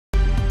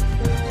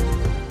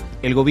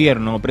El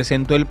Gobierno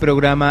presentó el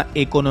programa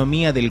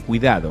Economía del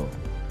Cuidado.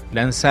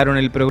 Lanzaron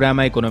el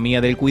programa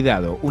Economía del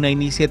Cuidado, una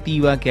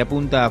iniciativa que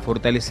apunta a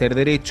fortalecer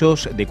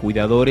derechos de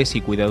cuidadores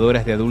y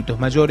cuidadoras de adultos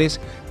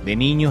mayores, de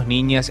niños,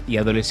 niñas y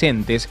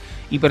adolescentes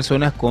y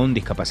personas con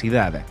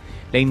discapacidad.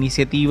 La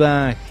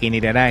iniciativa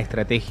generará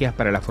estrategias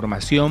para la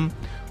formación,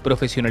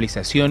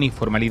 profesionalización y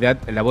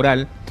formalidad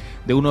laboral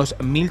de unos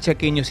 1.000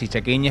 chaqueños y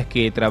chaqueñas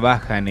que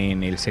trabajan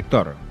en el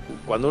sector.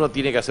 Cuando uno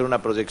tiene que hacer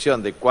una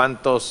proyección de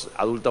cuántos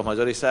adultos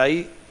mayores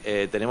hay,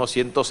 tenemos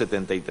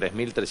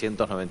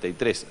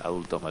 173.393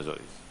 adultos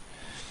mayores.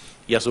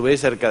 Y a su vez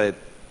cerca de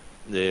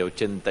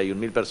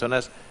 81.000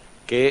 personas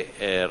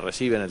que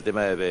reciben el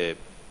tema de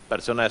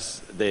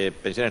personas de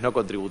pensiones no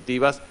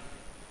contributivas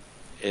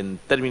en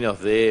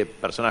términos de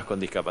personas con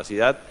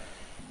discapacidad.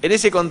 En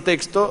ese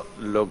contexto,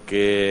 lo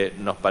que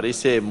nos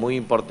parece muy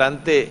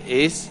importante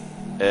es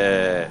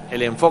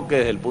el enfoque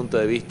desde el punto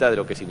de vista de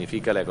lo que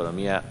significa la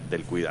economía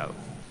del cuidado.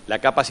 La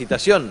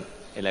capacitación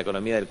en la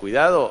economía del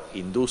cuidado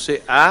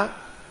induce a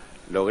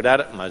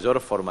lograr mayor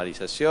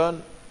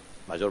formalización,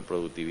 mayor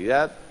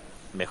productividad,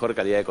 mejor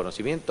calidad de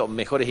conocimiento,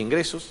 mejores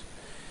ingresos,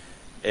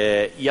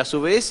 y a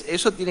su vez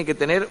eso tiene que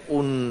tener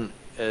un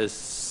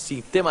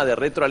sistema de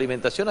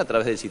retroalimentación a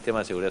través del sistema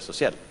de seguridad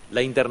social.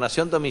 La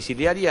internación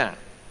domiciliaria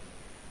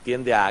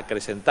tiende a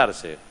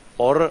acrecentarse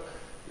por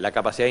la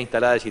capacidad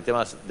instalada de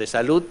sistemas de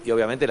salud y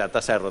obviamente la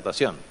tasa de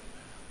rotación.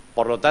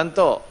 Por lo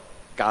tanto,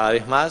 cada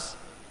vez más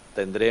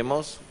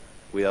tendremos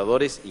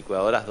cuidadores y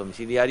cuidadoras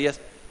domiciliarias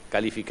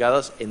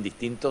calificados en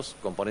distintos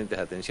componentes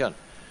de atención.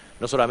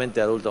 No solamente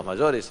de adultos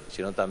mayores,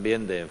 sino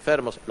también de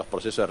enfermos, los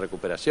procesos de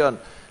recuperación,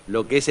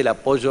 lo que es el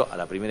apoyo a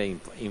la primera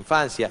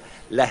infancia,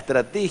 la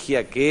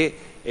estrategia que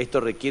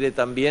esto requiere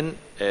también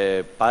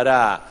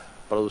para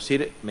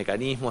producir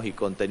mecanismos y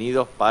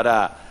contenidos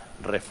para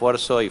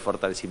refuerzo y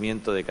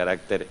fortalecimiento de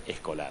carácter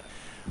escolar.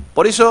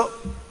 Por eso,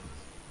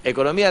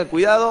 economía del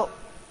cuidado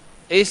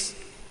es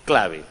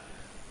clave.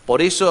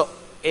 Por eso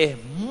es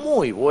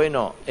muy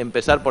bueno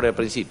empezar por el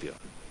principio,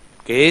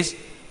 que es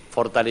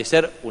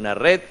fortalecer una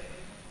red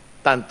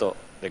tanto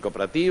de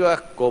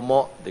cooperativas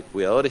como de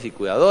cuidadores y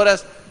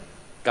cuidadoras,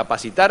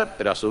 capacitar,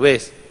 pero a su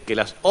vez que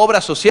las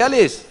obras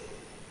sociales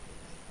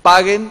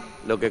paguen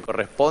lo que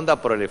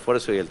corresponda por el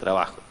esfuerzo y el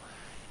trabajo.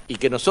 Y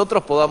que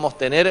nosotros podamos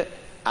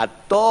tener a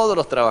todos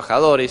los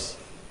trabajadores,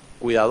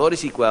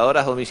 cuidadores y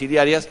cuidadoras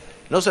domiciliarias,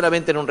 no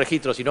solamente en un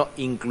registro, sino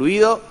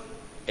incluido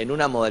en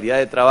una modalidad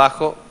de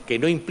trabajo que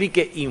no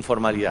implique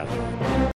informalidad.